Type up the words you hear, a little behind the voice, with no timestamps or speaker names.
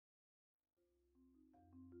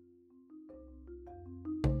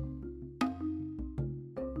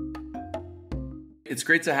It's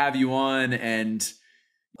great to have you on, and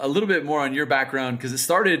a little bit more on your background, because it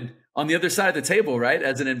started on the other side of the table, right?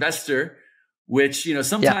 As an investor, which, Yeah.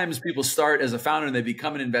 sometimes people start as a founder and they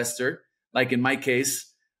become an investor, like in my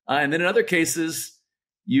case. And then in other cases,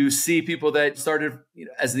 you see people that started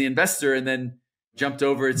as the investor and then jumped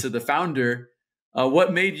over to the founder.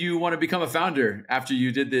 What made you want to become a founder after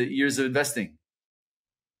you did the years of investing?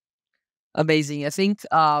 Amazing. I think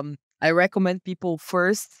I recommend people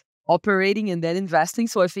first operating and then investing.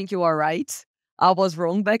 So I think you are right. I was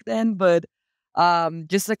wrong back then, but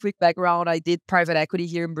just a quick background. I did private equity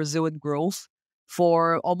here in Brazil and growth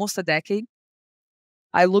for almost a decade.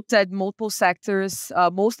 I looked at multiple sectors,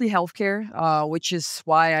 mostly healthcare, which is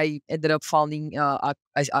why I ended up founding a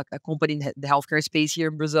company in the healthcare space here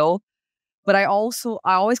in Brazil. But I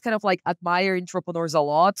always kind of like admire entrepreneurs a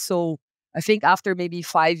lot. So I think after maybe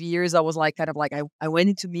 5 years, I was like, I went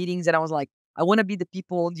into meetings and I was like, I want to be the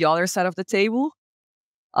people on the other side of the table.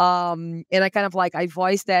 And I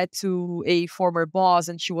voiced that to a former boss,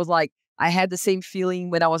 and she was like, I had the same feeling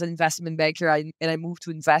when I was an investment banker and I moved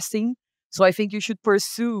to investing. So I think you should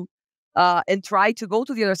pursue and try to go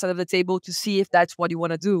to the other side of the table to see if that's what you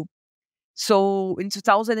want to do. So in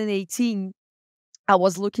 2018, I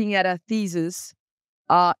was looking at a thesis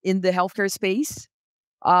in the healthcare space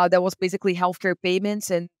that was basically healthcare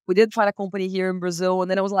payments. And we did find a company here in Brazil. And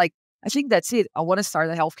then I was like, I think that's it. I want to start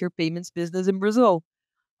a healthcare payments business in Brazil.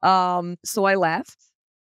 So I left,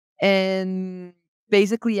 and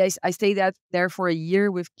basically I stayed there for a year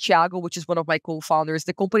with Thiago, which is one of my co-founders.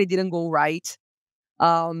 The company didn't go right.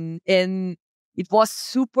 And it was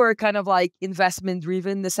super kind of like investment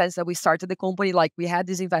driven in the sense that we started the company, like we had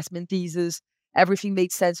this investment thesis, everything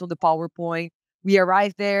made sense on the PowerPoint. We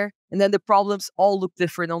arrived there, and then the problems all looked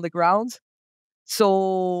different on the ground.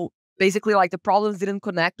 So basically, like the problems didn't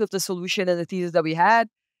connect with the solution and the thesis that we had.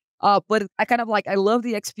 But I love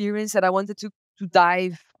the experience and I wanted to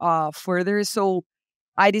dive further. So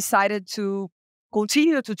I decided to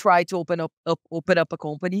continue to try to open up a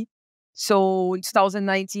company. So in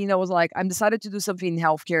 2019, I was like, I'm decided to do something in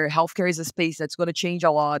healthcare. Healthcare is a space that's going to change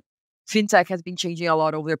a lot. Fintech has been changing a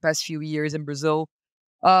lot over the past few years in Brazil.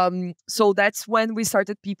 So that's when we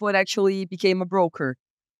started Pipo and actually became a broker.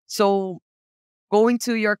 So going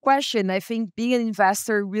to your question, I think being an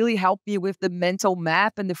investor really helped me with the mental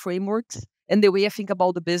map and the frameworks and the way I think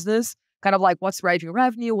about the business, kind of like what's driving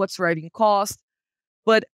revenue, what's driving cost.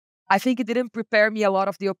 But I think it didn't prepare me a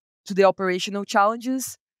lot to the operational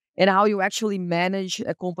challenges and how you actually manage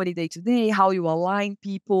a company day to day, how you align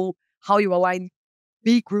people, how you align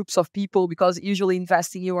big groups of people, because usually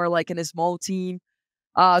investing you are like in a small team.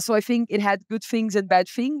 So I think it had good things and bad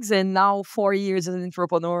things. And now 4 years as an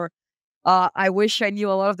entrepreneur, I wish I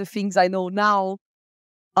knew a lot of the things I know now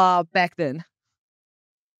back then.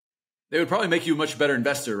 They would probably make you a much better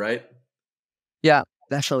investor, right? Yeah,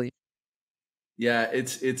 definitely. Yeah,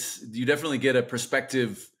 it's you definitely get a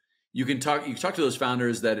perspective. You can talk to those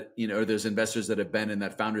founders that, or those investors that have been in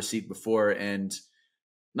that founder seat before, and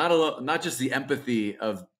not just the empathy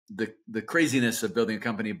of the craziness of building a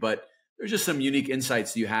company, but there's just some unique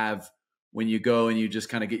insights you have when you go and you just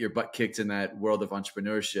kind of get your butt kicked in that world of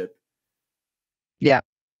entrepreneurship. Yeah.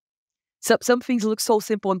 Some things look so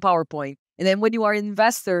simple in PowerPoint. And then when you are an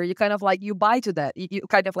investor, you kind of like, you buy to that. You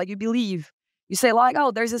kind of like, you believe. You say like,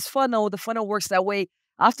 oh, there's this funnel. The funnel works that way.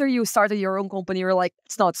 After you started your own company, you're like,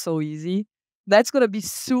 it's not so easy. That's going to be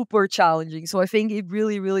super challenging. So I think it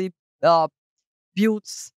really, really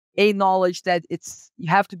builds a knowledge that you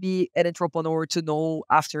have to be an entrepreneur to know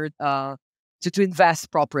after, to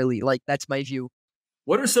invest properly. Like, that's my view.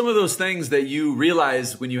 What are some of those things that you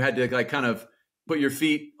realized when you had to like kind of put your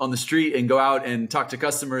feet on the street and go out and talk to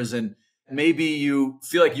customers, and maybe you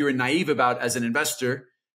feel like you were naive about as an investor?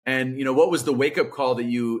 And, what was the wake up call that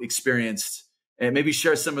you experienced? And maybe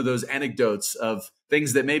share some of those anecdotes of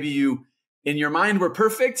things that maybe you in your mind were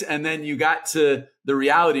perfect, and then you got to the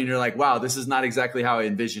reality and you're like, wow, this is not exactly how I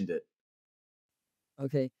envisioned it.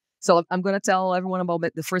 Okay. So I'm going to tell everyone about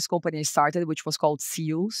the first company I started, which was called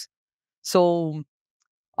Seals. So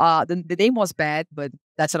the name was bad, but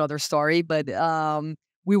that's another story. But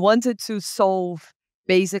we wanted to solve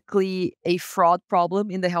basically a fraud problem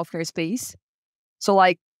in the healthcare space. So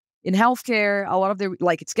like in healthcare, a lot of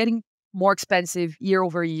it's getting more expensive year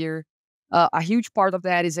over year. A huge part of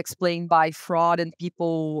that is explained by fraud and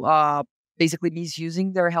people basically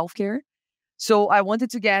misusing their healthcare. So I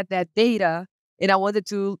wanted to get that data and I wanted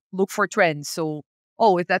to look for trends. So,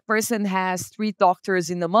 if that person has 3 doctors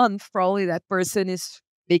in a month, probably that person is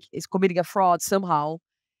committing a fraud somehow.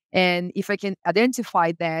 And if I can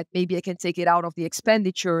identify that, maybe I can take it out of the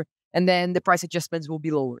expenditure and then the price adjustments will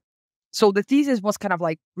be lower. So the thesis was kind of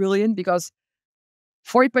like brilliant because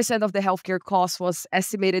 40% of the healthcare cost was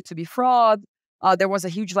estimated to be fraud. There was a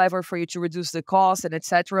huge lever for you to reduce the cost and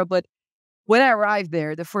etc. But when I arrived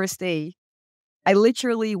there the first day, I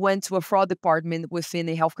literally went to a fraud department within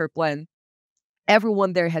a healthcare plan.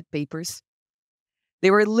 Everyone there had papers. They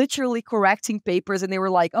were literally correcting papers and they were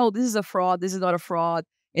like, oh, this is a fraud, this is not a fraud,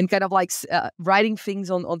 and kind of like writing things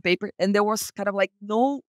on paper. And there was kind of like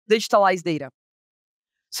no digitalized data.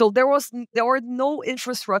 So there were no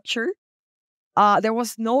infrastructure. There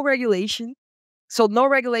was no regulation. So no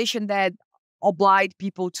regulation that obliged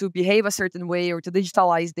people to behave a certain way or to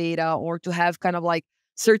digitalize data or to have kind of like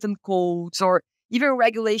certain codes or even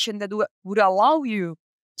regulation that would allow you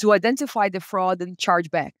to identify the fraud and charge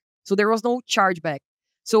back. So there was no chargeback.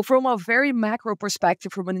 So from a very macro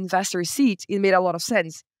perspective, from an investor seat, it made a lot of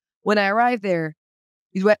sense. When I arrived there,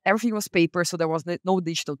 everything was paper, so there was no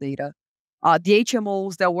digital data. The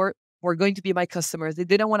HMOs that were going to be my customers, they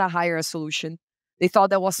didn't want to hire a solution. They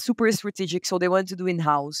thought that was super strategic, so they wanted to do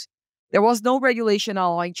in-house. There was no regulation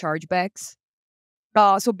allowing chargebacks.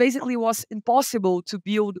 So basically, it was impossible to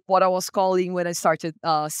build what I was calling when I started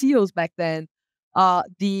CEOs back then,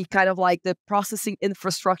 the kind of like the processing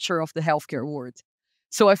infrastructure of the healthcare world.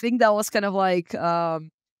 So I think that was kind of like the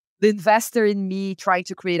investor in me trying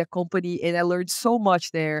to create a company, and I learned so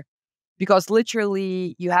much there because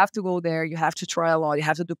literally you have to go there, you have to try a lot, you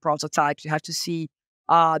have to do prototypes, you have to see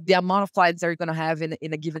the amount of clients that you're going to have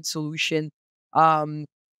in a given solution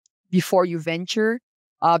before you venture,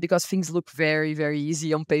 because things look very, very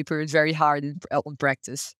easy on paper and very hard on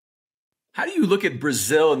practice. How do you look at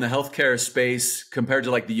Brazil in the healthcare space compared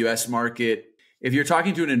to like the US market? If you're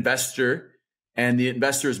talking to an investor and the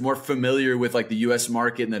investor is more familiar with like the US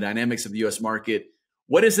market and the dynamics of the US market,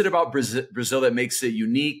 what is it about Brazil that makes it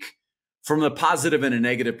unique from a positive and a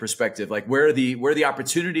negative perspective? Like where are the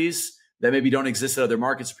opportunities that maybe don't exist in other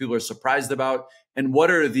markets people are surprised about? And what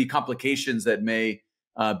are the complications that may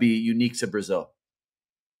be unique to Brazil?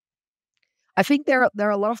 I think there are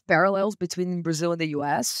a lot of parallels between Brazil and the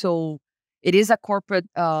US. So it is a corporate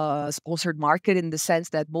sponsored market in the sense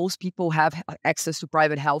that most people have access to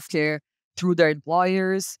private healthcare through their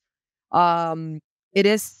employers. Um,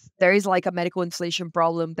 there is like a medical inflation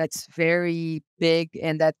problem that's very big,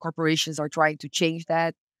 and that corporations are trying to change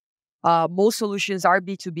that. Most solutions are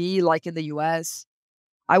B2B, like in the US.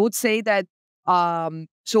 I would say that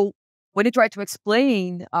so when you try to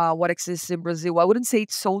explain what exists in Brazil, I wouldn't say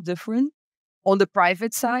it's so different. On the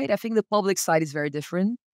private side, I think the public side is very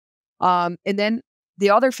different. And then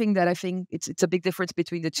the other thing that I think it's a big difference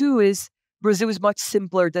between the two is Brazil is much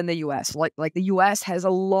simpler than the US. Like the US has a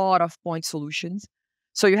lot of point solutions.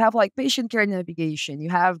 So you have like patient care navigation, you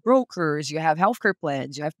have brokers, you have healthcare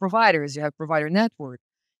plans, you have providers, you have provider network,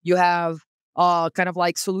 you have kind of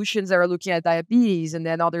like solutions that are looking at diabetes, and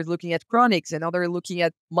then others looking at chronics, and others looking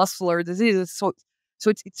at muscular diseases. So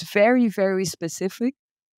it's very, very specific.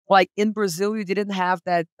 Like in Brazil, you didn't have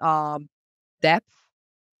that depth.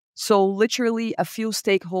 So literally a few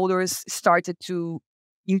stakeholders started to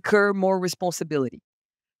incur more responsibility.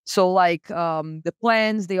 So like the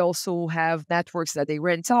plans, they also have networks that they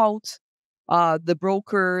rent out. The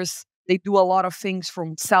brokers, they do a lot of things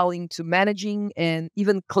from selling to managing and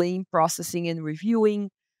even claim processing and reviewing.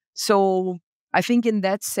 So I think in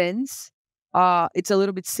that sense, it's a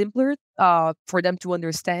little bit simpler for them to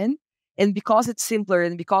understand. And because it's simpler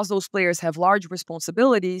and because those players have large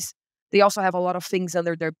responsibilities, they also have a lot of things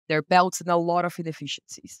under their belts and a lot of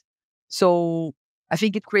inefficiencies. So I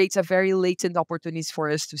think it creates a very latent opportunities for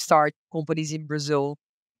us to start companies in Brazil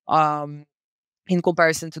um, in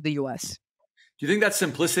comparison to the US. Do you think that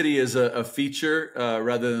simplicity is a feature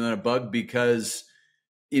rather than a bug? Because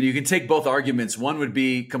you can take both arguments. One would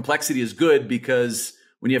be complexity is good because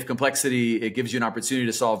when you have complexity, it gives you an opportunity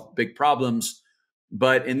to solve big problems.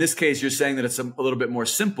 But in this case, you're saying that it's a little bit more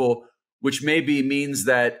simple, which maybe means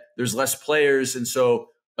that there's less players. And so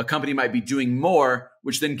a company might be doing more,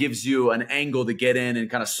 which then gives you an angle to get in and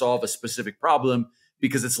kind of solve a specific problem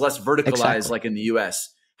because it's less verticalized, exactly, like in the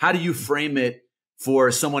US. How do you frame it for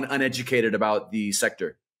someone uneducated about the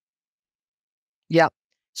sector? Yeah.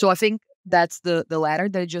 So I think that's the latter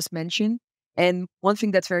that I just mentioned. And one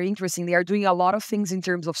thing that's very interesting, they are doing a lot of things in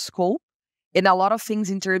terms of scope and a lot of things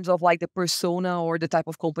in terms of like the persona or the type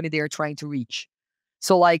of company they are trying to reach.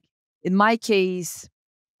 So like in my case,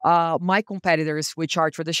 my competitors, which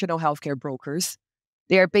are traditional healthcare brokers,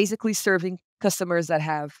 they are basically serving customers that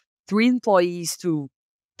have 3 employees to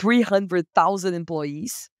 300,000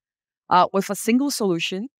 employees with a single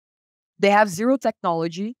solution. They have zero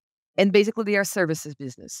technology, and basically they are services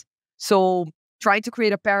business. So trying to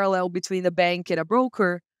create a parallel between a bank and a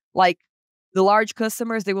broker, Like the large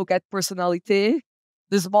customers, they will get Personalité.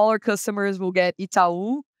 The smaller customers will get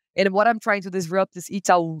Itaú. And what I'm trying to disrupt is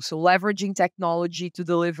Itaú. So leveraging technology to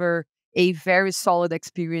deliver a very solid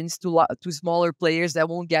experience to smaller players that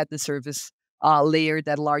won't get the service layer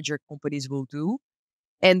that larger companies will do.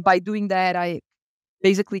 And by doing that, I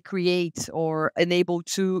basically create or enable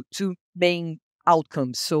two main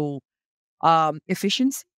outcomes. So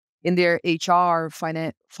efficiency in their HR,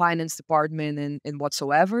 finance department, and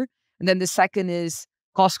whatsoever. And then the second is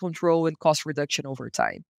cost control and cost reduction over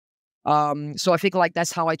time. So I think like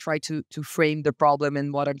that's how I try to frame the problem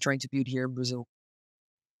and what I'm trying to build here in Brazil.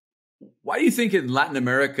 Why do you think in Latin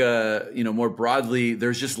America, more broadly,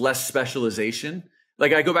 there's just less specialization?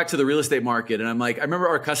 Like I go back to the real estate market and I'm like, I remember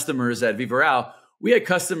our customers at Viva Real, we had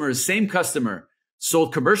customers, same customer,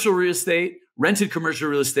 sold commercial real estate, rented commercial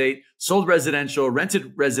real estate, sold residential,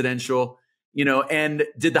 rented residential, and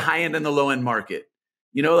did the high end and the low end market,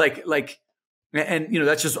 and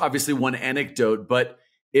that's just obviously one anecdote. But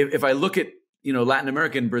if I look at, Latin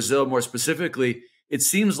America and Brazil more specifically, it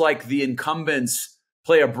seems like the incumbents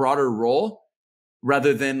play a broader role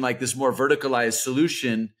rather than like this more verticalized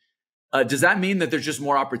solution. Does that mean that there's just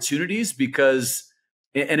more opportunities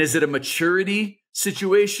and is it a maturity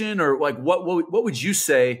situation or like what would you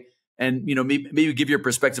say? And, maybe give your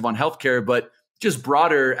perspective on healthcare, but just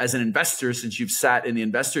broader as an investor, since you've sat in the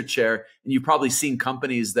investor chair and you've probably seen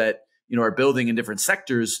companies that, are building in different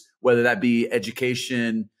sectors, whether that be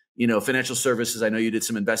education, financial services. I know you did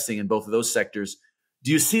some investing in both of those sectors.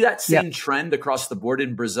 Do you see that same trend across the board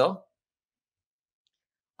in Brazil?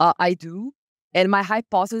 I do. And my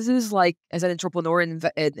hypothesis, like as an entrepreneur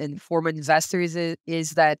and former investor, is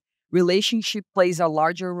that relationship plays a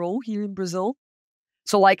larger role here in Brazil.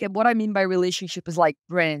 So like what I mean by relationship is like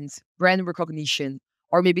brand recognition,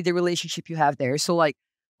 or maybe the relationship you have there. So like,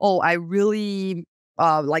 oh, I really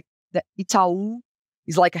like that Itaú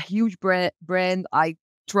is like a huge brand. I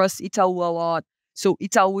trust Itaú a lot. So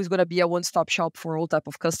Itaú is going to be a one-stop shop for all types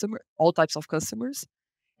of customers.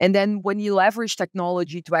 And then when you leverage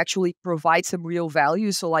technology to actually provide some real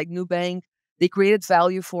value, so like Nubank, they created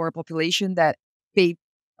value for a population that paid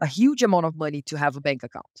a huge amount of money to have a bank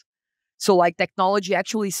account. So like technology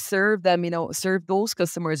actually served those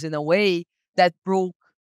customers in a way that broke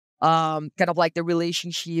kind of like the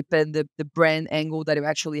relationship and the brand angle that you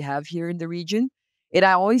actually have here in the region. And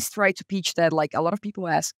I always try to pitch that, like a lot of people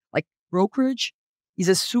ask, like brokerage is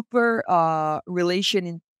a super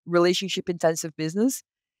relationship intensive business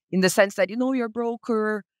in the sense that, your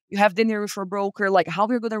broker, you have dinner with your broker, like how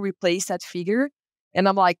we're going to replace that figure. And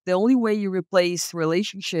I'm like, the only way you replace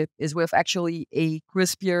relationship is with actually a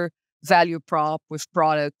crispier value prop with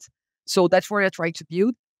product. So that's where I try to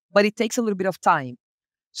build, but it takes a little bit of time.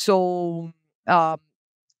 So I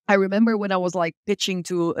remember when I was like pitching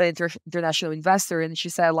to an international investor, and she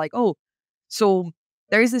said like, oh, so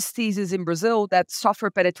there is this thesis in Brazil that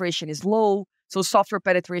software penetration is low. So software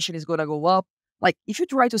penetration is going to go up. Like if you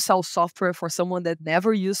try to sell software for someone that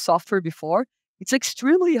never used software before, it's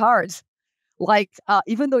extremely hard. Like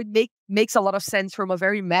even though it makes a lot of sense from a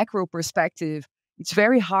very macro perspective, it's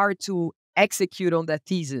very hard to execute on that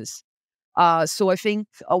thesis. So I think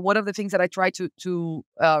one of the things that I try to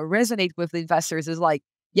resonate with the investors is like,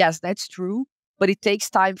 yes, that's true, but it takes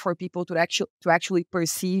time for people to actually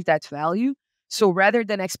perceive that value. So rather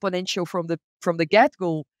than exponential from the get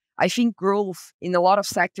go, I think growth in a lot of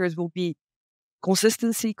sectors will be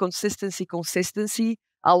consistency.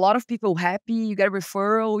 A lot of people happy. You get a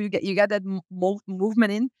referral. You get that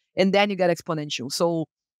movement in, and then you get exponential. So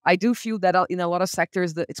I do feel that in a lot of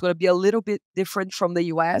sectors that it's going to be a little bit different from the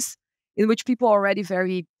US, in which people are already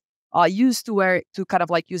very used to kind of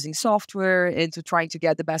like using software and to trying to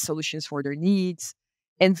get the best solutions for their needs,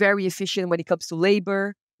 and very efficient when it comes to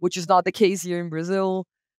labor, which is not the case here in Brazil.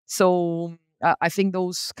 So I think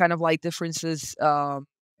those kind of like differences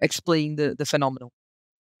explain the phenomenon.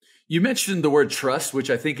 You mentioned the word trust, which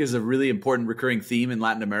I think is a really important recurring theme in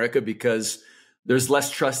Latin America because there's less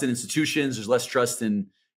trust in institutions, there's less trust in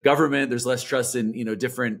government, there's less trust in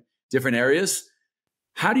different areas.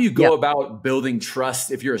 How do you go about building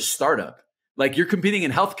trust if you're a startup? Like you're competing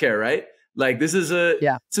in healthcare, right? Like this is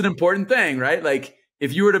it's an important thing, right? Like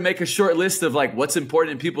if you were to make a short list of like what's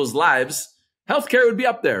important in people's lives, healthcare would be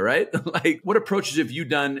up there, right? Like what approaches have you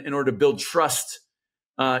done in order to build trust,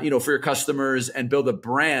 for your customers and build a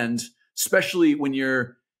brand, especially when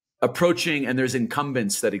you're approaching and there's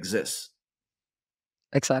incumbents that exist?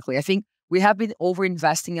 Exactly. I think we have been over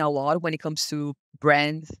investing a lot when it comes to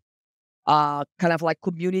brand, kind of like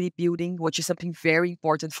community building, which is something very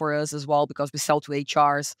important for us as well, because we sell to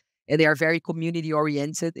HRs and they are very community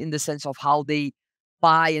oriented in the sense of how they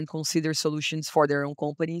buy and consider solutions for their own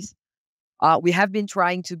companies. We have been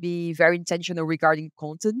trying to be very intentional regarding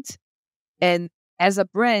content. And as a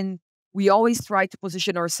brand, we always try to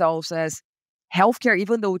position ourselves as healthcare,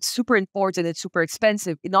 even though it's super important, it's super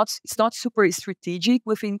expensive, it's not super strategic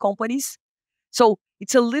within companies. So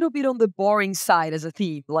it's a little bit on the boring side as a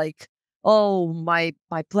theme, like, oh, my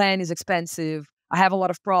plan is expensive. I have a lot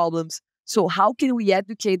of problems. So how can we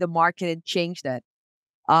educate the market and change that?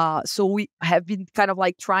 So we have been kind of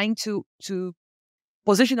like trying to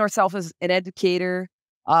position ourselves as an educator,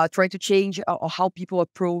 trying to change how people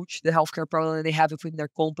approach the healthcare problem that they have within their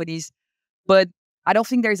companies. But I don't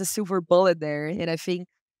think there's a silver bullet there. And I think,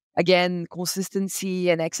 again, consistency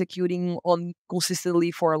and executing on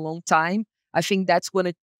consistently for a long time, I think that's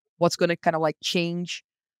what's gonna kind of like change.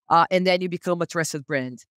 And then you become a trusted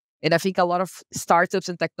brand. And I think a lot of startups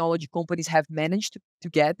and technology companies have managed to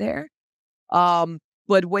get there.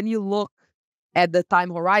 But when you look at the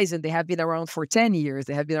time horizon, they have been around for 10 years,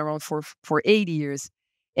 they have been around for 80 years.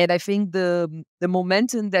 And I think the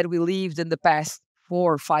momentum that we lived in the past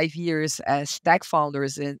 4 or 5 years as tech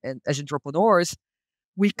founders and as entrepreneurs,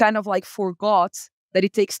 we kind of like forgot that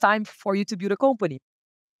it takes time for you to build a company.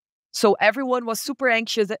 So everyone was super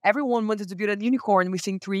anxious that everyone wanted to build a unicorn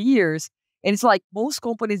within 3 years. And it's like most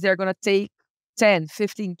companies, they're going to take 10,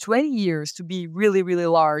 15, 20 years to be really, really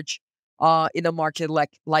large in a market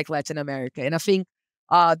like Latin America. And I think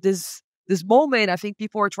this moment, I think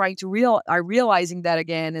people are trying to are realizing that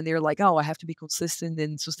again. And they're like, oh, I have to be consistent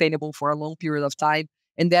and sustainable for a long period of time.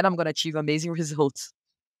 And then I'm going to achieve amazing results.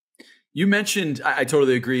 You mentioned, I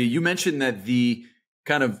totally agree. You mentioned that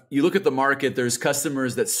you look at the market, there's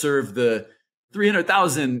customers that serve the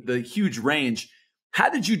 300,000, the huge range. How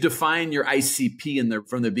did you define your ICP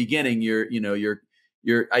from the beginning,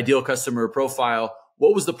 your ideal customer profile?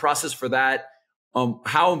 What was the process for that?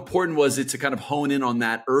 How important was it to kind of hone in on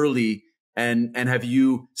that early? And have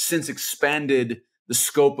you since expanded the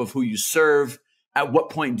scope of who you serve? At what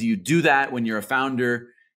point do you do that when you're a founder?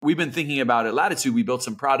 We've been thinking about at Latitude. We built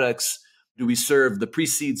some products. Do we serve the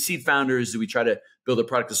pre-seed, seed founders? Do we try to build a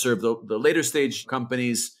product to serve the later stage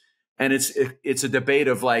companies? And it's a debate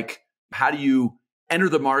of like, how do you enter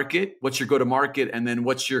the market? What's your go-to-market? And then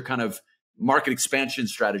what's your kind of market expansion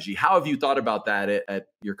strategy? How have you thought about that at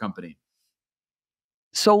your company?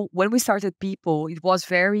 So when we started Pipo, it was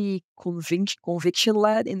very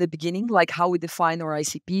conviction-led in the beginning, like how we define our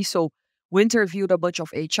ICP. So we interviewed a bunch of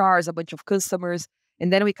HRs, a bunch of customers,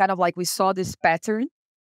 and then we kind of like, we saw this pattern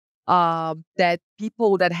that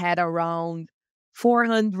people that had around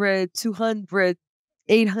 400, 200,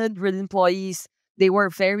 800 employees, they were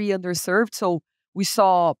very underserved. So we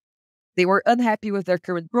saw they were unhappy with their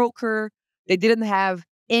current broker. They didn't have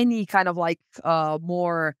any kind of like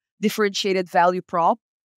more differentiated value prop.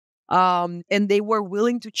 And they were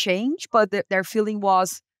willing to change, but their feeling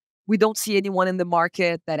was, we don't see anyone in the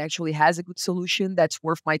market that actually has a good solution that's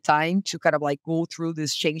worth my time to kind of like go through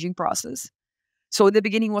this changing process. So in the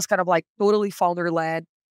beginning was kind of like totally founder led.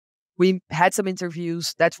 We had some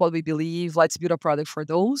interviews. That's what we believe. Let's build a product for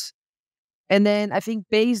those. And then I think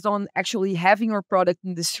based on actually having our product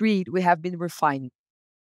in the street, we have been refining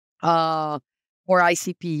our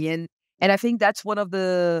ICP. And I think that's one of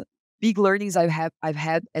the big learnings I've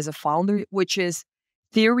had as a founder, which is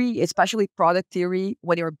theory, especially product theory.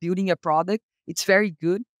 When you're building a product, it's very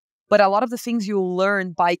good. But a lot of the things you'll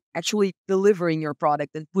learn by actually delivering your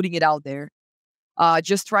product and putting it out there.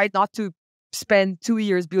 Just try not to spend 2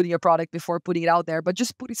 years building a product before putting it out there, but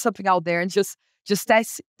just putting something out there and just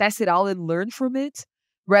test it out and learn from it,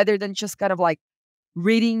 rather than just kind of like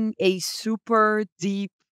reading a super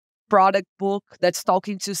deep product book that's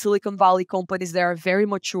talking to Silicon Valley companies that are very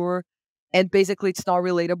mature, and basically it's not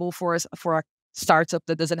relatable for a startup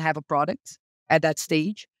that doesn't have a product at that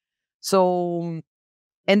stage. So,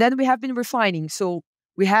 and then we have been refining. So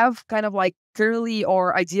we have kind of like currently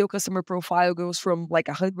our ideal customer profile goes from like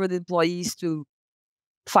 100 employees to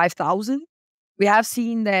 5,000. We have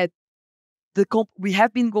seen that we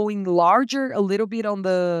have been going larger a little bit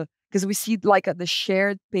because we see like the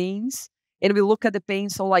shared pains, and we look at the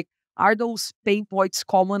pains. So like, are those pain points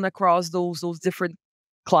common across those different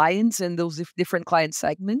clients and those different client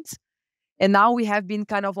segments? And now we have been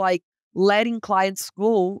kind of like letting clients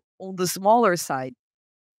go on the smaller side.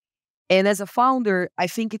 And as a founder, I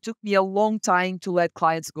think it took me a long time to let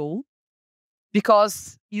clients go,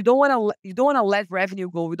 because you don't want to let revenue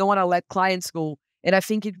go. You don't want to let clients go. And I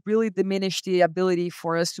think it really diminished the ability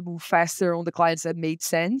for us to move faster on the clients that made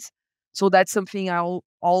sense. So that's something I'll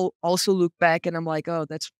also look back and I'm like, oh,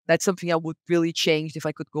 that's something I would really change if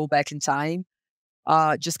I could go back in time.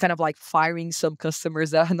 Just kind of like firing some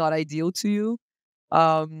customers that are not ideal to you.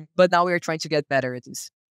 But now we are trying to get better at this.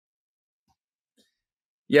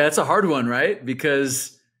 Yeah, it's a hard one, right?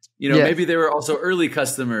 Because, Yeah. maybe they were also early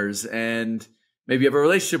customers and maybe you have a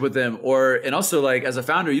relationship with them, and also like as a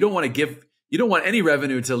founder, you don't want any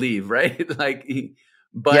revenue to leave, right? Yeah.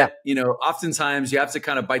 But, oftentimes you have to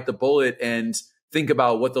kind of bite the bullet and think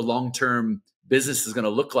about what the long-term business is going to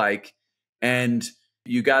look like. And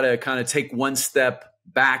you got to kind of take one step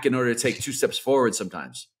back in order to take two steps forward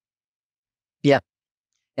sometimes. Yeah.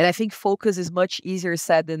 And I think focus is much easier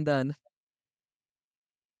said than done.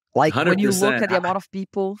 Like when you look 100%. at the amount of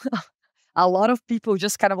people, a lot of people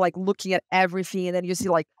just kind of like looking at everything. And then you see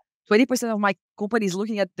like 20% of my company is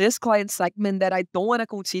looking at this client segment that I don't want to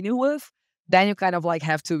continue with. Then you kind of like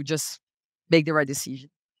have to just make the right decision.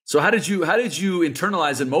 So how did you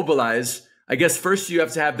internalize and mobilize? I guess first you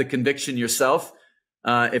have to have the conviction yourself.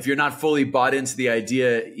 If you're not fully bought into the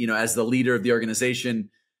idea, as the leader of the organization,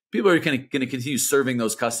 people are going to continue serving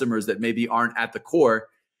those customers that maybe aren't at the core.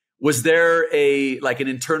 Was there an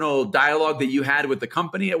internal dialogue that you had with the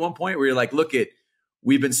company at one point where you're like, look,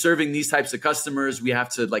 we've been serving these types of customers. We have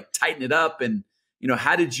to like tighten it up. And,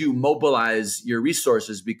 how did you mobilize your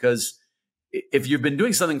resources? Because if you've been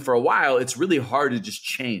doing something for a while, it's really hard to just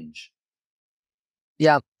change.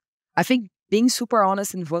 Yeah. I think being super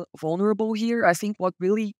honest and vulnerable here, I think what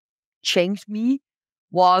really changed me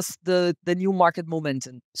was the new market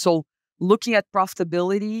momentum. So looking at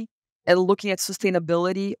profitability and looking at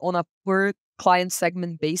sustainability on a per client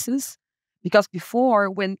segment basis. Because before,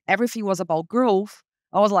 when everything was about growth,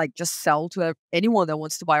 I was like, just sell to anyone that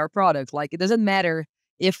wants to buy our product. Like, it doesn't matter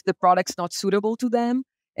if the product's not suitable to them.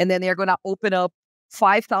 And then they're going to open up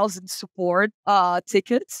 5,000 support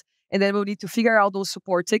tickets. And then we'll need to figure out those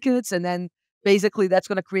support tickets. And then basically that's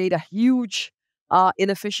going to create a huge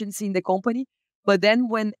inefficiency in the company. But then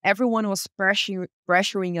when everyone was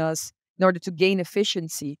pressuring us in order to gain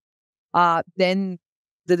efficiency, then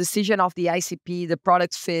the decision of the ICP, the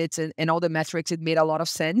product fit, and all the metrics, it made a lot of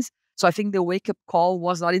sense. So I think the wake-up call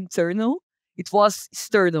was not internal, it was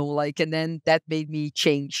external. And then that made me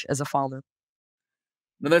change as a founder.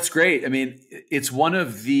 No, that's great. I mean, it's one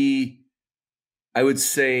of the, I would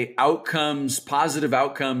say, positive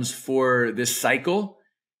outcomes for this cycle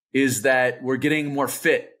is that we're getting more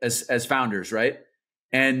fit as founders, right?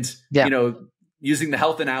 And, Yeah. using the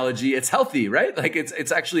health analogy, it's healthy, right? Like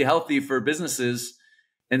it's actually healthy for businesses.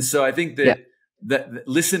 And so I think that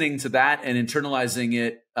listening to that and internalizing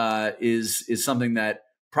it is something that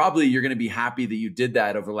probably you're going to be happy that you did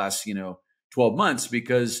that over the last, 12 months,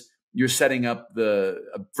 because you're setting up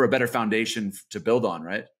for a better foundation to build on,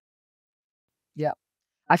 right? Yeah.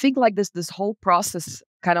 I think like this whole process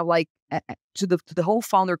kind of like to the whole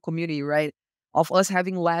founder community, right? Of us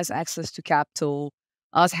having less access to capital,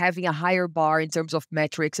 us having a higher bar in terms of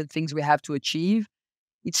metrics and things we have to achieve.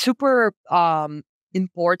 It's super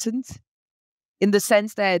important in the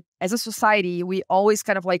sense that as a society, we always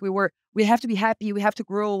kind of like we have to be happy, we have to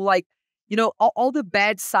grow. Like, all the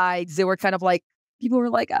bad sides, they were kind of like, people were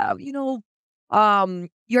like,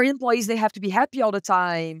 your employees, they have to be happy all the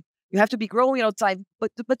time. You have to be growing all the time.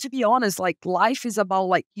 But to be honest, like life is about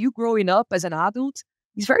like you growing up as an adult.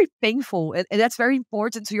 It's very painful. And that's very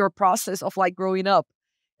important to your process of like growing up.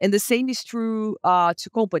 And the same is true to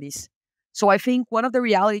companies. So I think one of the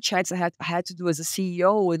reality checks I had to do as a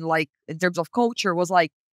CEO and like in terms of culture was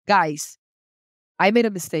like, guys, I made a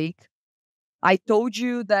mistake. I told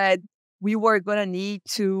you that we were gonna need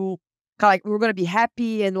to we were gonna be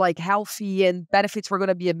happy and like healthy and benefits were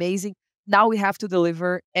gonna be amazing. Now we have to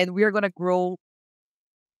deliver and we are gonna grow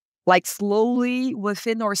like slowly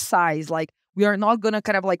within our size. Like we are not gonna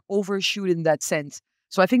kind of like overshoot in that sense.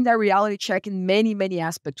 So I think that reality check in many, many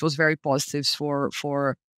aspects was very positive for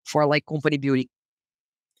like company building.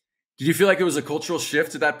 Did you feel like it was a cultural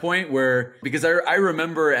shift at that point because I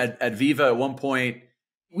remember at Viva at one point,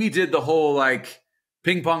 we did the whole like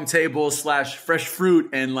ping pong table / fresh fruit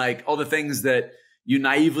and like all the things that you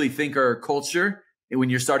naively think are culture when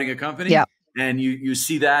you're starting a company. Yeah. And you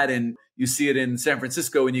see that, and you see it in San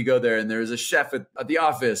Francisco when you go there, and there's a chef at the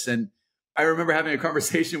office. And I remember having a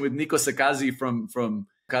conversation with Nico Sakazi from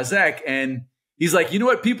Kazek, and he's like, you know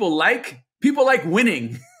what people like? People like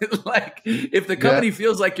winning. Like if the company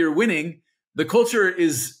feels like you're winning, the culture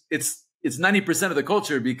it's 90% of the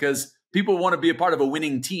culture, because people want to be a part of a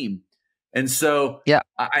winning team. And so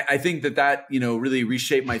I think that really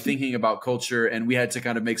reshaped my thinking about culture, and we had to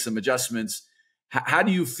kind of make some adjustments. How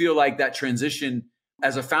do you feel like that transition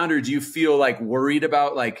as a founder? Do you feel like worried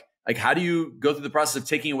about like how do you go through the process of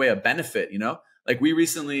taking away a benefit? Like we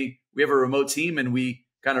have a remote team, and we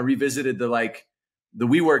kind of revisited the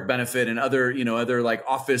WeWork benefit and other like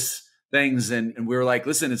office things. And we were like,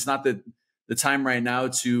 listen, it's not the time right now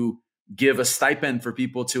to give a stipend for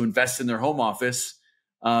people to invest in their home office,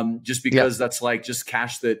 just Yeah. because that's like just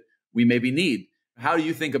cash that we maybe need. How do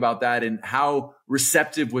you think about that? And how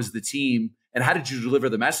receptive was the team? And how did you deliver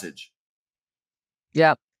the message?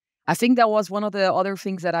 Yeah. I think that was one of the other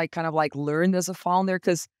things that I kind of like learned as a founder,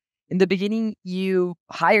 because in the beginning you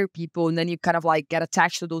hire people and then you kind of like get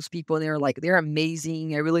attached to those people and they're like, they're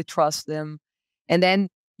amazing. I really trust them. And then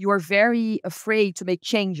you are very afraid to make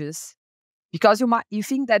changes because you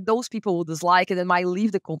think that those people will dislike it and might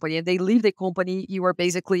leave the company. And they leave the company, you are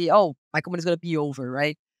basically, oh, my company is going to be over,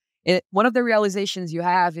 right? And one of the realizations you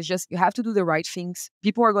have is just you have to do the right things.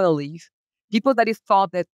 People are going to leave. People that you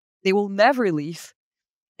thought that they will never leave,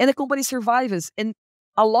 and the company survives. And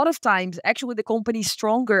a lot of times, actually, the company is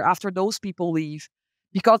stronger after those people leave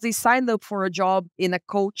because they signed up for a job in a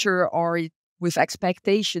culture or with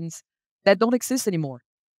expectations that don't exist anymore.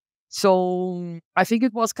 So I think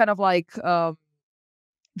it was kind of like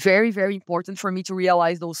very, very important for me to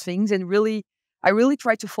realize those things. And really, I really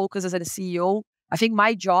try to focus as a CEO. I think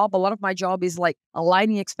a lot of my job is like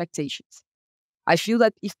aligning expectations. I feel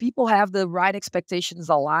that if people have the right expectations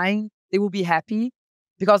aligned, they will be happy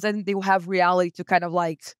because then they will have reality to kind of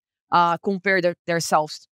like compare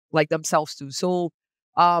themselves to. So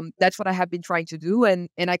that's what I have been trying to do. And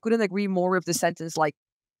I couldn't agree more with the sentence. Like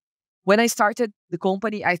when I started the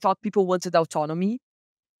company, I thought people wanted autonomy.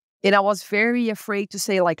 And I was very afraid to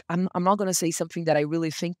say, like, I'm not going to say something that I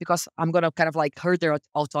really think because I'm going to kind of like hurt their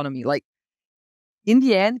autonomy. Like in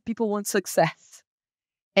the end, people want success.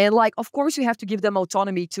 And like, of course, you have to give them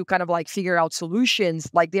autonomy to kind of like figure out solutions.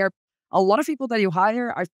 Like there are a lot of people that you hire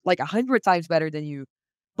are like 100 times better than you.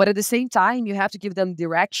 But at the same time, you have to give them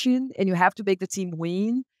direction and you have to make the team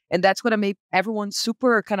win. And that's going to make everyone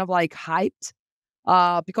super kind of like hyped.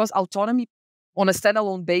 Because autonomy on a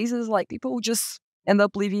standalone basis, like people will just end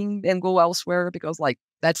up leaving and go elsewhere because like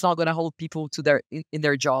that's not going to hold people to in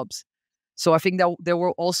their jobs. So I think that there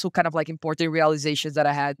were also kind of like important realizations that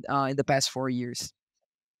I had in the past 4 years.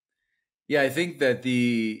 Yeah, I think that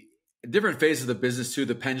the different phases of the business too,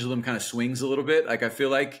 the pendulum kind of swings a little bit. Like I feel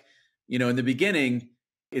like, in the beginning,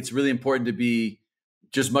 it's really important to be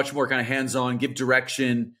just much more kind of hands-on, give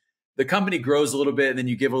direction. The company grows a little bit and then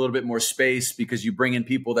you give a little bit more space because you bring in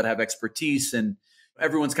people that have expertise, and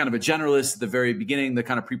everyone's kind of a generalist at the very beginning, the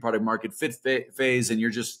kind of pre-product market fit phase. And you're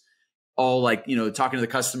just all like, talking to the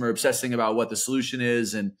customer, obsessing about what the solution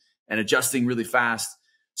is and adjusting really fast.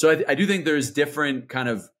 So I do think there's different kind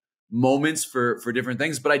of moments for different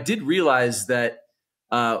things. But I did realize that,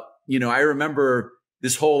 I remember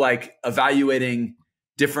this whole like evaluating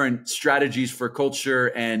different strategies for culture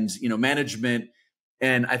and, management.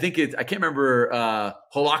 And I think I can't remember,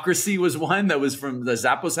 holacracy was one that was from the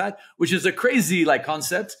Zappos had, which is a crazy like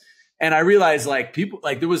concept. And I realized like people,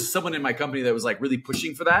 like there was someone in my company that was like really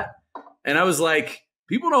pushing for that. And I was like,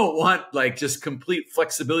 people don't want like just complete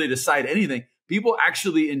flexibility to decide anything. People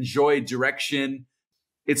actually enjoy direction.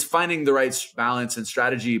 It's finding the right balance and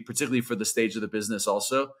strategy, particularly for the stage of the business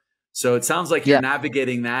also. So it sounds like you're Yeah.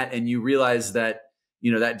 navigating that and you realize that,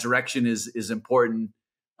 that direction is important.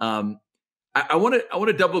 I want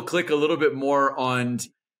to double click a little bit more on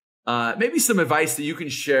maybe some advice that you can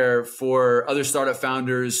share for other startup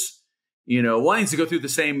founders, wanting to go through the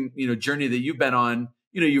same, journey that you've been on.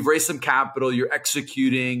 You've raised some capital, you're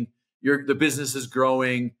executing, the business is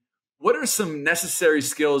growing. What are some necessary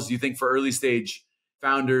skills you think for early stage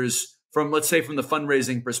founders from, let's say, from the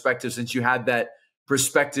fundraising perspective, since you had that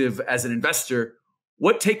perspective as an investor?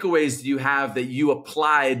 What takeaways do you have that you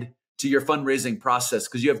applied to your fundraising process?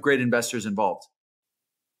 Because you have great investors involved.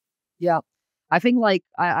 Yeah. I think like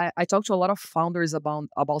I talk to a lot of founders about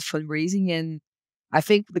fundraising, and I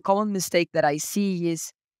think the common mistake that I see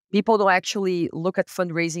is people don't actually look at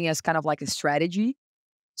fundraising as kind of like a strategy.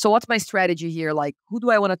 So what's my strategy here? Like, who do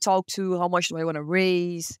I want to talk to? How much do I want to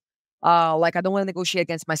raise? Like, I don't want to negotiate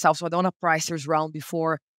against myself, so I don't want to price this round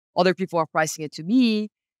before other people are pricing it to me.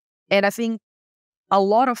 And I think a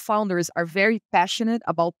lot of founders are very passionate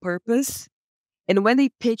about purpose. And when they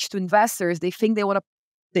pitch to investors, they think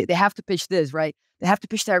they have to pitch this, right? They have to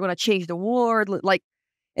pitch they're going to change the world. Like,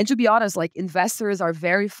 and to be honest, like investors are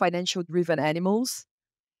very financial driven animals,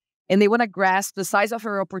 and they want to grasp the size of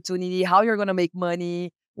your opportunity, how you're going to make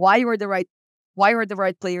money, why you're the right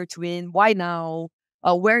player to win, why now,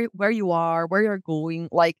 where you are, where you're going.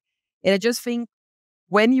 Like, and I just think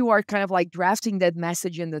when you are kind of like drafting that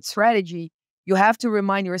message and that strategy, you have to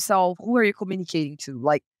remind yourself, who are you communicating to?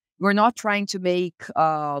 Like, you're not trying to make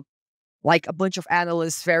like a bunch of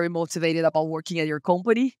analysts very motivated about working at your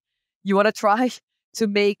company. You want to try to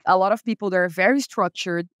make a lot of people that are very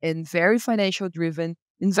structured and very financial driven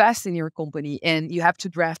invest in your company. And you have to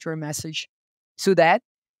draft your message to that.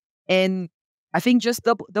 And I think just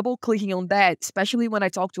double clicking on that, especially when I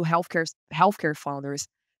talk to healthcare founders,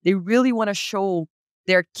 they really want to show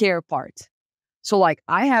their care part. So like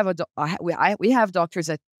we have doctors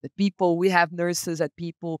at Pipo, we have nurses at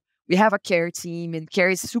Pipo, we have a care team, and care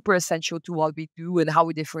is super essential to what we do and how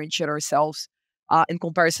we differentiate ourselves in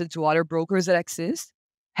comparison to other brokers that exist.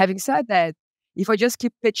 Having said that, if I just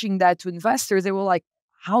keep pitching that to investors, they will like,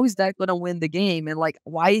 how is that going to win the game? And like,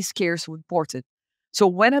 why is care so important? So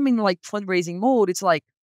when I'm in like fundraising mode, it's like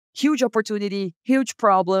huge opportunity, huge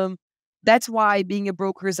problem. That's why being a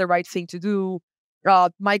broker is the right thing to do.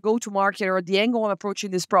 My go-to-market or the angle I'm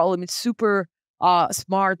approaching this problem is super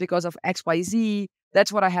smart because of XYZ.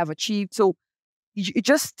 That's what I have achieved. So you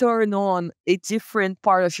just turn on a different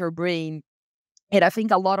part of your brain. And I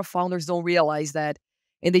think a lot of founders don't realize that.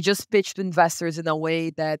 And they just pitch to investors in a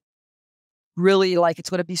way that really like it's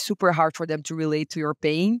going to be super hard for them to relate to your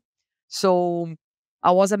pain. So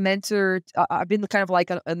I was a mentor. I've been kind of like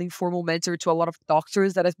an informal mentor to a lot of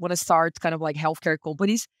doctors that want to start kind of like healthcare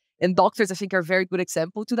companies. And doctors, I think, are a very good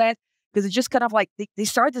example to that because it's just kind of like they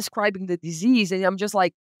start describing the disease. And I'm just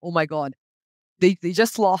like, oh my God, they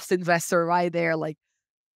just lost investor right there. Like,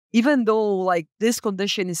 even though like this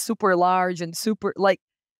condition is super large and super like,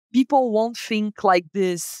 people won't think like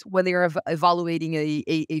this when they are evaluating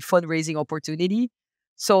a fundraising opportunity.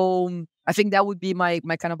 So I think that would be my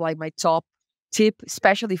kind of like my top tip,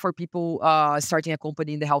 especially for people starting a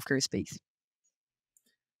company in the healthcare space.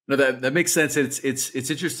 No, that makes sense.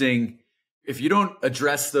 It's interesting if you don't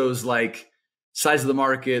address those like size of the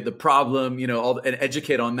market, the problem, and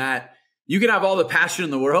educate on that. You can have all the passion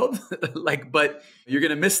in the world, but you're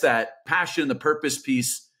going to miss that passion, the purpose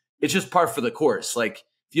piece. It's just par for the course. Like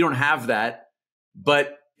if you don't have that,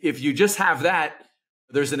 but if you just have that,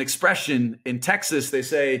 there's an expression in Texas. They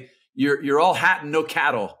say you're all hat and no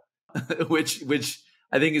cattle, which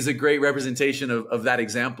I think is a great representation of that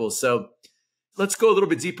example. So let's go a little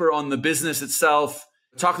bit deeper on the business itself.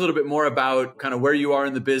 Talk a little bit more about kind of where you are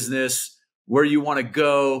in the business, where you want to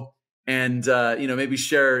go, and maybe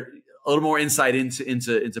share a little more insight into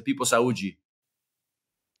Pipo Saúde.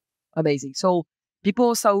 Amazing. So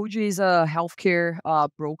Pipo Saúde is a healthcare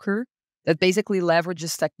broker that basically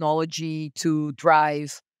leverages technology to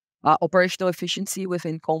drive operational efficiency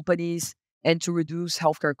within companies and to reduce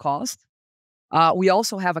healthcare costs. We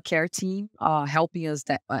also have a care team helping us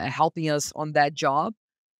on that job.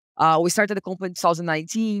 We started the company in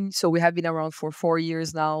 2019, so we have been around for 4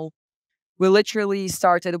 years now. We literally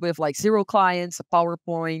started with like 0 clients, a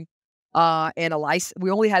PowerPoint, and a license.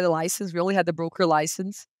 We only had a license. We only had the broker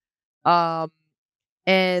license.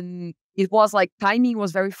 And it was like timing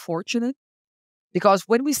was very fortunate because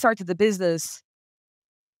when we started the business,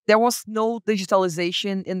 there was no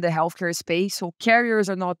digitalization in the healthcare space. So carriers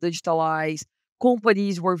are not digitalized.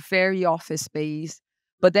 Companies were very office based.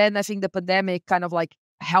 But then I think the pandemic kind of like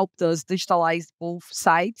helped us digitalize both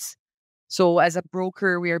sides. So as a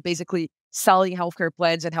broker, we are basically selling healthcare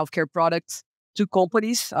plans and healthcare products to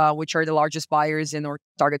companies, which are the largest buyers in our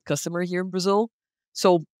target customer here in Brazil.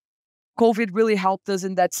 So COVID really helped us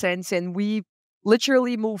in that sense. And we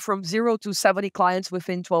literally moved from 0 to 70 clients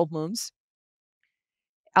within 12 months.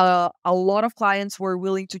 A lot of clients were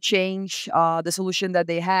willing to change the solution that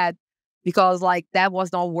they had because like that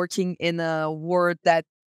was not working in a world that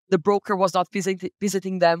the broker was not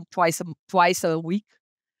visiting them twice a week,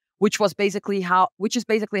 which is basically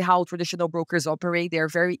how traditional brokers operate. They're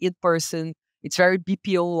very in person. It's very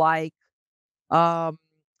BPO like. And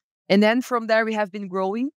then from there we have been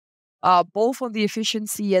growing, both on the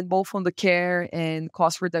efficiency and both on the care and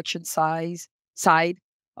cost reduction side.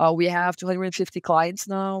 We have 250 clients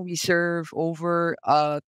now. We serve over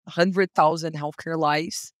 100,000 healthcare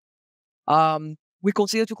lives. We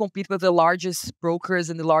continue to compete with the largest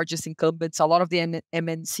brokers and the largest incumbents, a lot of the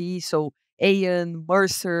MNC, so Aon,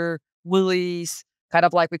 Mercer, Willis, kind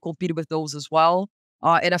of like we compete with those as well,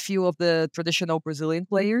 and a few of the traditional Brazilian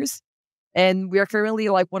players. And we are currently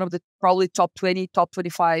like one of the probably top 20, top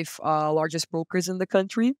 25 largest brokers in the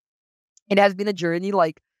country. It has been a journey.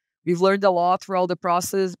 Like we've learned a lot throughout the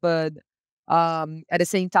process, but at the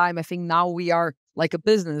same time, I think now we are like a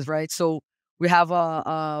business, right? So we have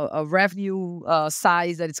a revenue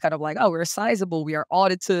size that it's kind of like, oh, we're sizable. We are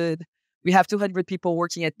audited. We have 200 people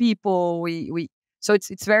working at Pipo. So it's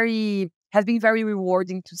has been very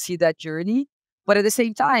rewarding to see that journey. But at the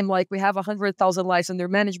same time, like we have 100,000 lives under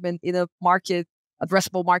management in a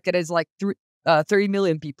addressable market is like 30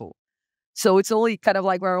 million people. So it's only kind of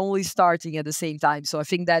like we're only starting at the same time. So I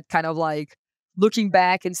think that kind of like looking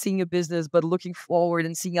back and seeing a business, but looking forward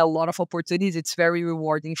and seeing a lot of opportunities, it's very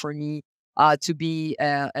rewarding for me to be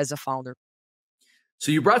as a founder.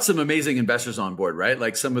 So you brought some amazing investors on board, right?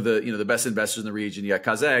 Like some of the, the best investors in the region. You got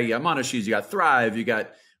Kazé, you got Monashis, you got Thrive, you got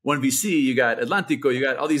One VC, you got Atlantico, you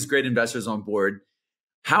got all these great investors on board.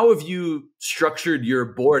 How have you structured your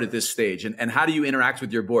board at this stage? And how do you interact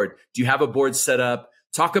with your board? Do you have a board set up?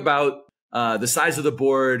 Talk about the size of the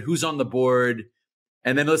board, who's on the board.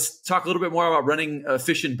 And then let's talk a little bit more about running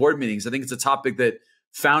efficient board meetings. I think it's a topic that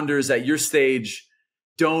founders at your stage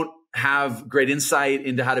don't have great insight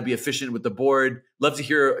into how to be efficient with the board. Love to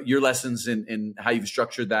hear your lessons in how you've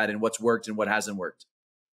structured that and what's worked and what hasn't worked.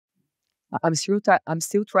 I'm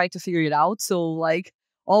still trying to figure it out. So like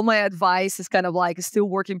all my advice is kind of like still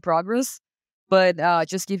work in progress, but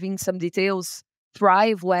just giving some details.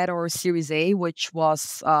 Thrive led our Series A, which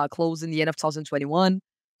was closed in the end of 2021.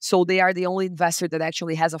 So they are the only investor that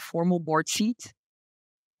actually has a formal board seat.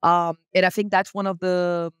 And I think that's one of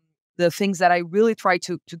the things that I really try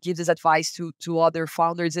to give this advice to other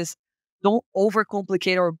founders is don't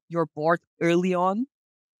overcomplicate your board early on.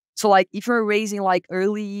 So like if you're raising like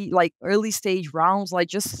early stage rounds, like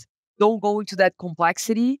just don't go into that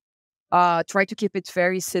complexity. Try to keep it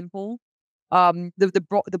very simple.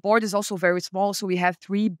 The board is also very small, so we have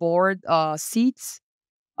 3 board seats.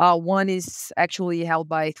 One is actually held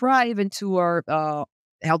by Thrive, and 2 are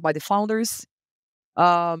held by the founders.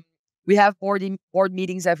 We have board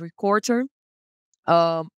meetings every quarter.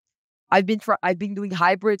 I've been doing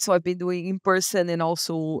hybrid, so I've been doing in person and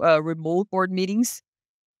also remote board meetings.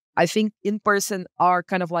 I think in person are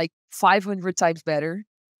kind of like 500 times better.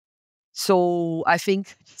 So I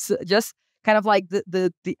think just kind of like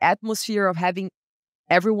the atmosphere of having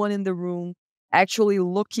everyone in the room actually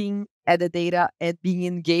looking at the data and being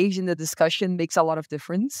engaged in the discussion makes a lot of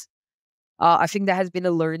difference. I think that has been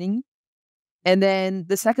a learning. And then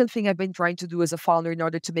the second thing I've been trying to do as a founder in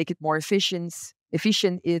order to make it more efficient,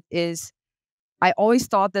 it is I always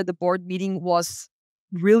thought that the board meeting was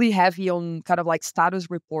really heavy on kind of like status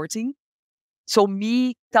reporting. So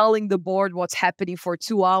me telling the board what's happening for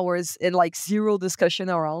 2 hours and like zero discussion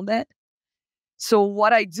around that. So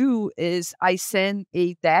what I do is I send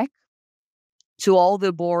a deck to all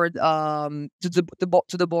the board, to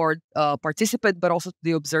the board participant, but also to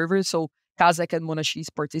the observers. So Kazakh and Monashis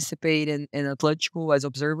participate in Atlantico as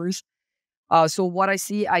observers. So what I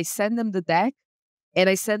see, I send them the deck and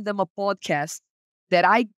I send them a podcast that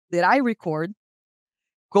I record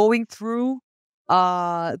going through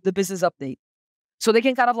the business update. So they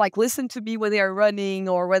can kind of like listen to me when they are running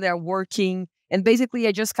or when they're working. And basically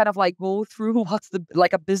I just kind of like go through what's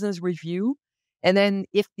like a business review. And then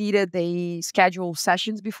if needed, they schedule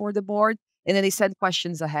sessions before the board and then they send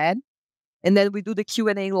questions ahead. And then we do the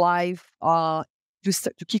Q&A live to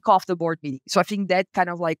kick off the board meeting. So I think that kind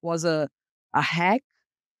of like was a hack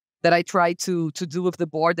that I tried to do with the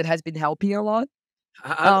board that has been helping a lot.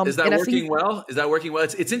 Is that working well? Is that working well?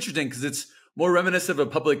 It's interesting because it's more reminiscent of a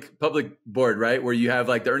public board, right? Where you have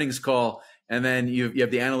like the earnings call and then you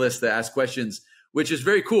have the analysts that ask questions, which is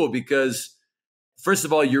very cool because first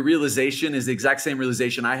of all, your realization is the exact same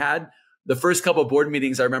realization I had. The first couple of board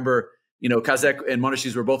meetings, I remember, Kazakh and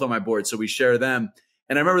Monashis were both on my board, so we share them.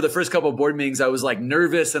 And I remember the first couple of board meetings, I was like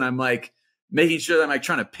nervous and I'm like making sure that I'm like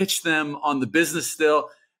trying to pitch them on the business still.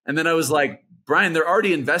 And then I was like, Brian, they're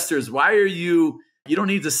already investors. Why are you don't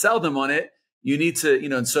need to sell them on it. You need to,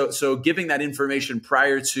 and so giving that information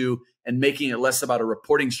prior to and making it less about a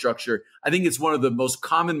reporting structure. I think it's one of the most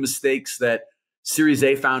common mistakes that Series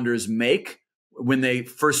A founders make when they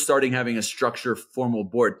first starting having a structure formal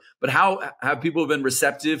board. But how have people been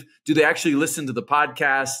receptive? Do they actually listen to the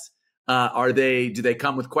podcast? Do they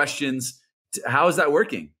come with questions? How is that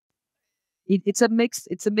working? It's a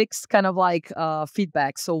mixed kind of like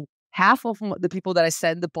feedback. So half of the people that I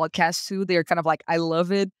send the podcast to, they're kind of like, I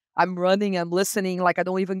love it. I'm running, I'm listening. Like I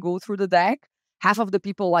don't even go through the deck. Half of the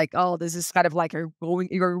people like, oh, this is kind of like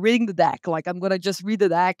you're reading the deck. Like I'm going to just read the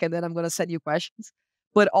deck and then I'm going to send you questions.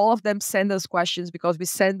 But all of them send us questions because we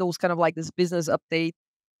send those kind of like this business update,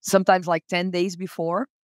 sometimes like 10 days before.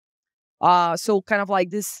 So kind of like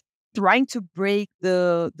this, trying to break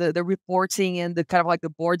the reporting and the kind of like the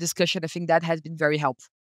board discussion, I think that has been very helpful.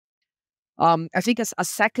 I think as a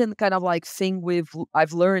second kind of like thing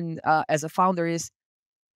I've learned as a founder is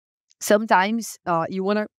sometimes you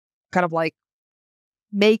want to kind of like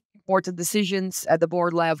make important decisions at the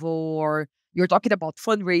board level, or you're talking about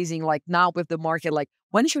fundraising, like now with the market, like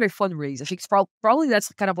when should I fundraise? I think probably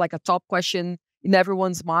that's kind of like a top question in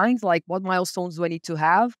everyone's mind, like what milestones do I need to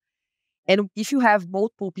have? And if you have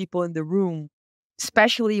multiple people in the room,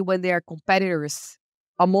 especially when they are competitors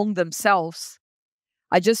among themselves,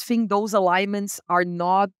 I just think those alignments are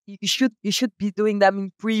not, you should be doing them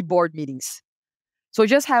in pre-board meetings. So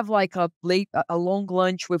just have like a long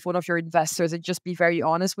lunch with one of your investors and just be very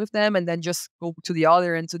honest with them, and then just go to the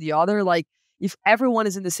other and to the other. Like if everyone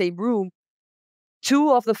is in the same room,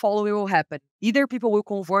 two of the following will happen. Either people will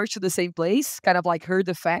converge to the same place, kind of like herd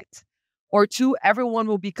effect, or two, everyone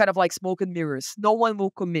will be kind of like smoke and mirrors. No one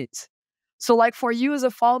will commit. So like for you as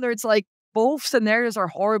a founder, it's like both scenarios are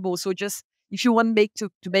horrible. So just if you want to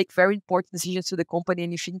make very important decisions to the company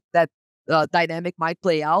and you think that dynamic might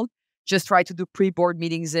play out, just try to do pre-board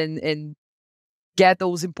meetings and get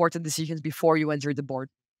those important decisions before you enter the board.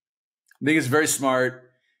 I think it's very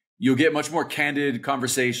smart. You'll get much more candid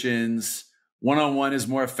conversations. One-on-one is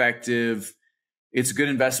more effective. It's a good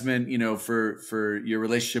investment, for your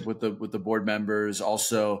relationship with the board members.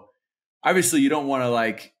 Also, obviously, you don't want to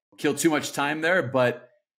like kill too much time there, but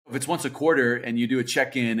if it's once a quarter and you do a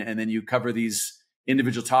check-in and then you cover these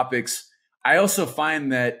individual topics, I also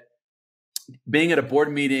find that being at a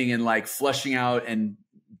board meeting and like fleshing out and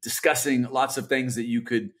discussing lots of things that you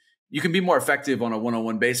can be more effective on a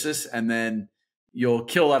one-on-one basis. And then you'll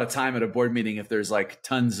kill a lot of time at a board meeting if there's like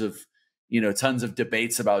tons of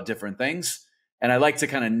debates about different things. And I like to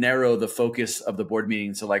kind of narrow the focus of the board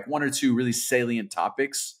meeting to like one or two really salient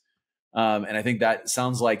topics. And I think that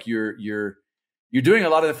sounds like you're doing a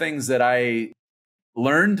lot of the things that I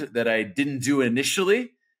learned that I didn't do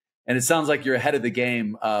initially. And it sounds like you're ahead of the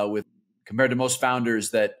game with compared to most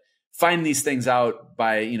founders that find these things out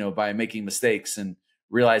by making mistakes and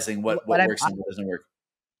realizing what works and what doesn't work.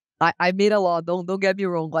 I made a lot. Don't get me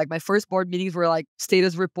wrong. Like my first board meetings were like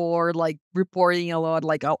status report, like reporting a lot.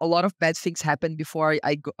 Like a lot of bad things happened before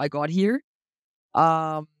I got here.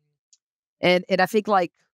 And I think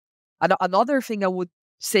like another thing I would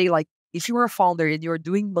say, like if you are a founder and you're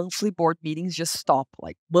doing monthly board meetings, just stop.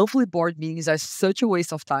 Like monthly board meetings are such a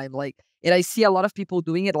waste of time. Like, and I see a lot of people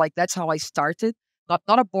doing it. Like that's how I started.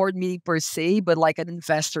 Not a board meeting per se, but like an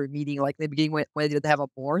investor meeting, like in the beginning when I didn't have a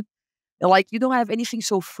board. And like you don't have anything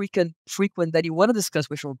so frequent that you want to discuss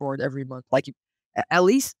with your board every month. Like at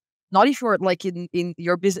least not if you're like in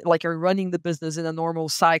your business, like you're running the business in a normal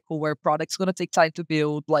cycle where product's gonna take time to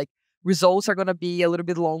build, like results are gonna be a little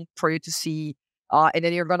bit long for you to see. And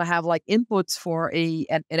then you're gonna have like inputs for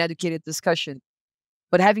an educated discussion.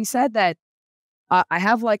 But having said that, I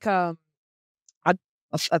have like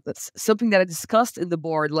something that I discussed in the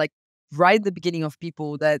board, like right at the beginning of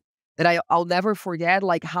People that I'll never forget,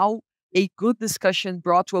 like how a good discussion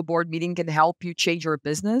brought to a board meeting can help you change your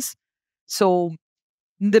business. So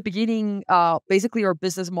in the beginning, basically our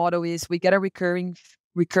business model is we get a recurring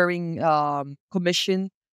commission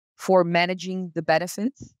for managing the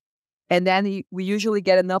benefits. And then we usually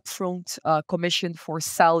get an upfront commission for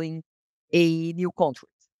selling a new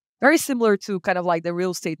contract. Very similar to kind of like the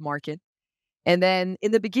real estate market. And then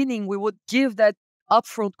in the beginning, we would give that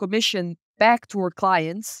upfront commission back to our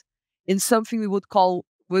clients in something we call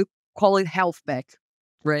it health back,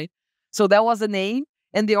 right? So that was the name.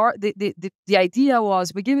 And the idea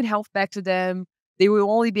was we give it health back to them. They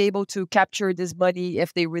will only be able to capture this money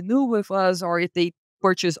if they renew with us or if they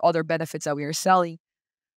purchase other benefits that we are selling.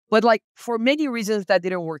 But like for many reasons that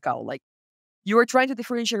didn't work out. Like you were trying to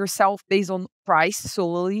differentiate yourself based on price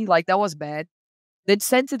solely. Like that was bad. The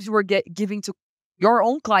incentives you were giving to your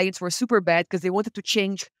own clients were super bad because they wanted to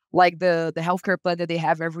change like the healthcare plan that they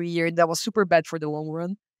have every year. And that was super bad for the long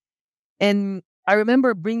run. And I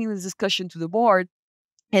remember bringing this discussion to the board,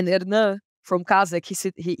 and Hernan from Kazakh,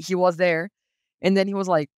 he was there. And then he was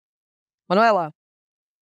like, Manoela,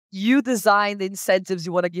 you design the incentives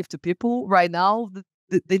you want to give to people right now.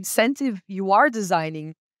 The incentive you are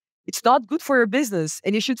designing, it's not good for your business.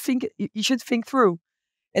 And you should think through.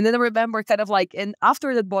 And then I remember kind of like, and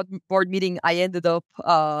after the board meeting, I ended up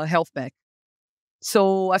health back.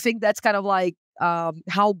 So I think that's kind of like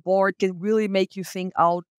how board can really make you think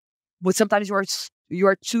out. But sometimes you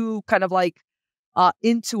are too kind of like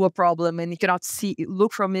into a problem and you cannot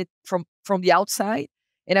look from it from the outside.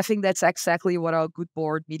 And I think that's exactly what a good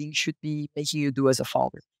board meeting should be making you do as a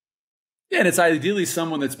founder. Yeah, and it's ideally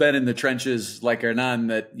someone that's been in the trenches like Hernan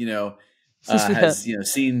that has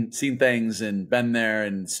seen things and been there,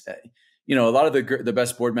 and a lot of the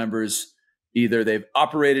best board members, either they've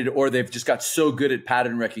operated or they've just got so good at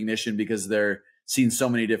pattern recognition because they're seeing so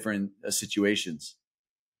many different situations.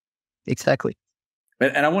 Exactly.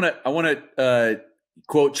 And I want to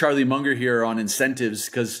quote Charlie Munger here on incentives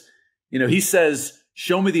because he says,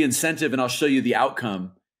 "Show me the incentive and I'll show you the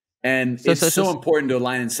outcome." And it's so important to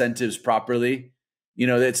align incentives properly.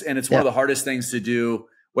 It's one of the hardest things to do,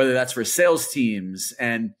 whether that's for sales teams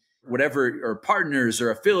and whatever, or partners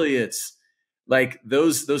or affiliates. Like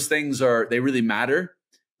those things they really matter.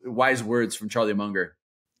 Wise words from Charlie Munger.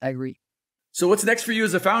 I agree. So what's next for you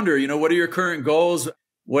as a founder? What are your current goals?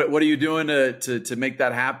 What are you doing to make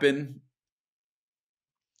that happen?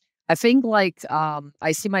 I think I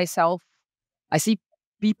see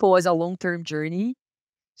people as a long-term journey.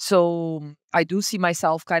 So I do see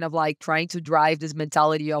myself kind of like trying to drive this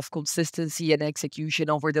mentality of consistency and execution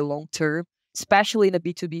over the long term, especially in a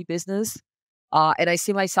B2B business. And I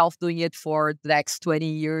see myself doing it for the next 20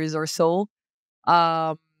 years or so.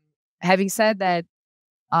 Um, Having said that,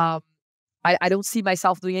 um, I don't see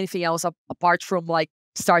myself doing anything else apart from like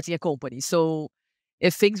starting a company. So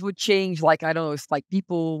if things would change, like, I don't know, if like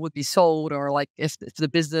people would be sold, or like if the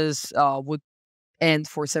business would end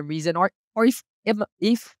for some reason, or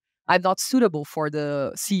if I'm not suitable for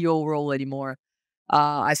the CEO role anymore,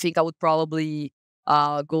 I think I would probably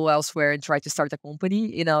go elsewhere and try to start a company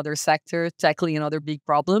in another sector, tackling another big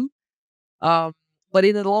problem. Um, but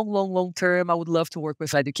in the long term, I would love to work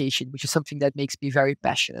with education, which is something that makes me very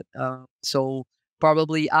passionate. So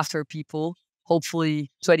probably after people, hopefully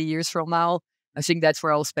 20 years from now, I think that's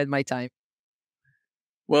where I'll spend my time.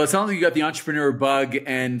 Well, it sounds like you got the entrepreneur bug.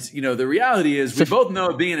 And, the reality is we both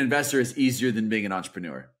know being an investor is easier than being an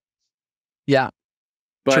entrepreneur. Yeah.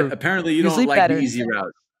 But true. apparently you Usually don't like better. the easy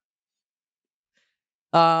route.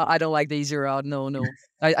 I don't like the easy route. No.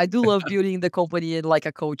 I do love building the company and like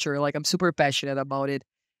a culture. Like, I'm super passionate about it.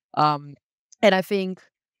 Um, and I think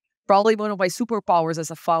probably one of my superpowers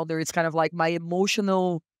as a founder is kind of like my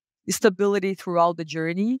emotional stability throughout the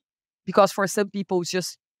journey. Because for some people,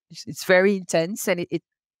 it's very intense, and it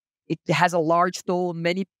has a large toll on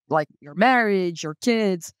many, like your marriage, your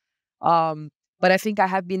kids. Um, but I think I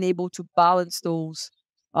have been able to balance those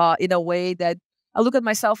in a way that I look at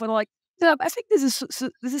myself and I'm like, yeah, I think this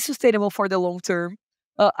is sustainable for the long term.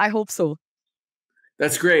 I hope so.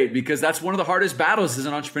 That's great, because that's one of the hardest battles as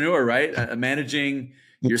an entrepreneur, right? Managing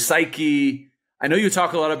your psyche. I know you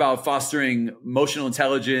talk a lot about fostering emotional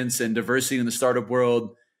intelligence and diversity in the startup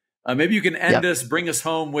world. Maybe you can bring us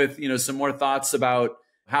home with some more thoughts about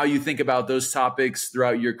how you think about those topics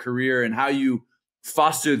throughout your career and how you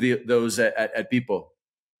foster those at Pipo.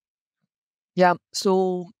 Yeah.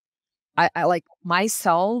 So I like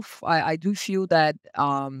myself, I do feel that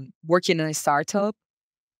working in a startup,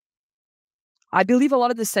 I believe a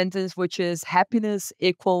lot of the sentence, which is happiness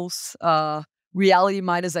equals reality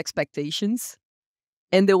minus expectations.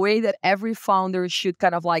 And the way that every founder should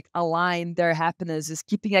kind of like align their happiness is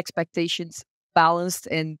keeping expectations balanced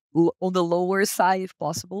and on the lower side if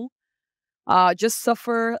possible. Just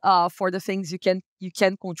suffer for the things you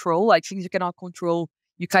can control, like things you cannot control.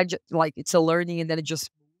 You can't like, it's a learning, and then it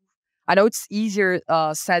just. I know it's easier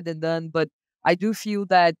said than done, but I do feel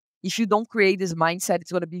that if you don't create this mindset,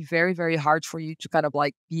 it's going to be very, very hard for you to kind of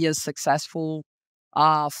like be a successful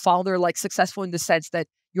founder, like successful in the sense that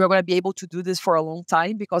you're going to be able to do this for a long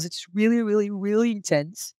time, because it's really, really, really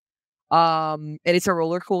intense. And it's a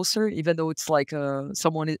roller coaster, even though it's like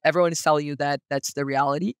everyone is telling you that that's the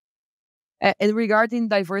reality. And regarding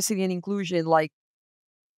diversity and inclusion, like,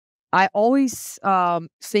 I always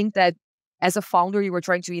think that as a founder, you were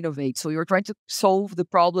trying to innovate. So you're trying to solve the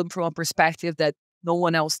problem from a perspective that no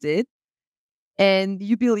one else did. And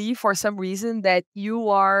you believe for some reason that you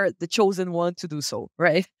are the chosen one to do so,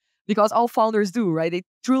 right? Because all founders do, right? They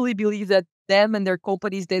truly believe that them and their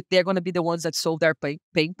companies, that they're going to be the ones that solve their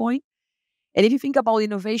pain point. And if you think about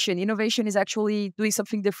innovation, innovation is actually doing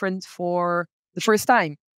something different for the first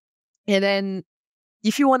time. And then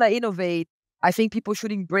if you want to innovate, I think people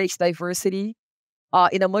should embrace diversity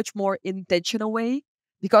in a much more intentional way,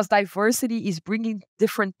 because diversity is bringing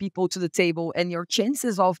different people to the table, and your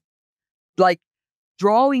chances of like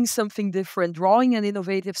drawing something different, drawing an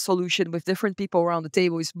innovative solution with different people around the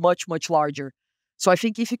table is much, much larger. So I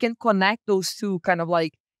think if you can connect those two, kind of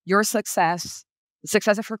like your success, the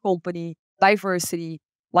success of your company, diversity,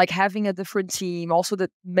 like having a different team, also the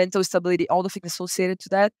mental stability, all the things associated to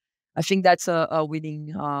that, I think that's a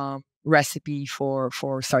winning recipe for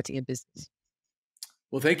starting a business.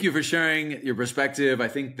 Well, thank you for sharing your perspective. I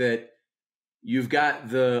think that you've got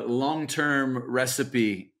the long-term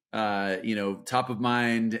recipe, top of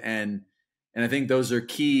mind, and I think those are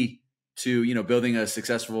key to building a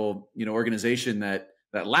successful organization that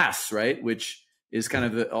lasts, right? Which is kind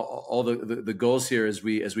of all the goals here as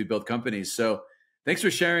we build companies. So, thanks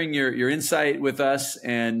for sharing your insight with us,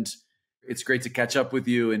 and it's great to catch up with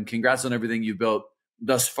you. And congrats on everything you've built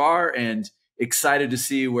thus far, and excited to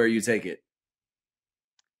see where you take it.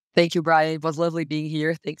 Thank you, Brian. It was lovely being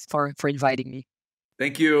here. Thanks for inviting me.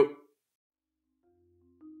 Thank you.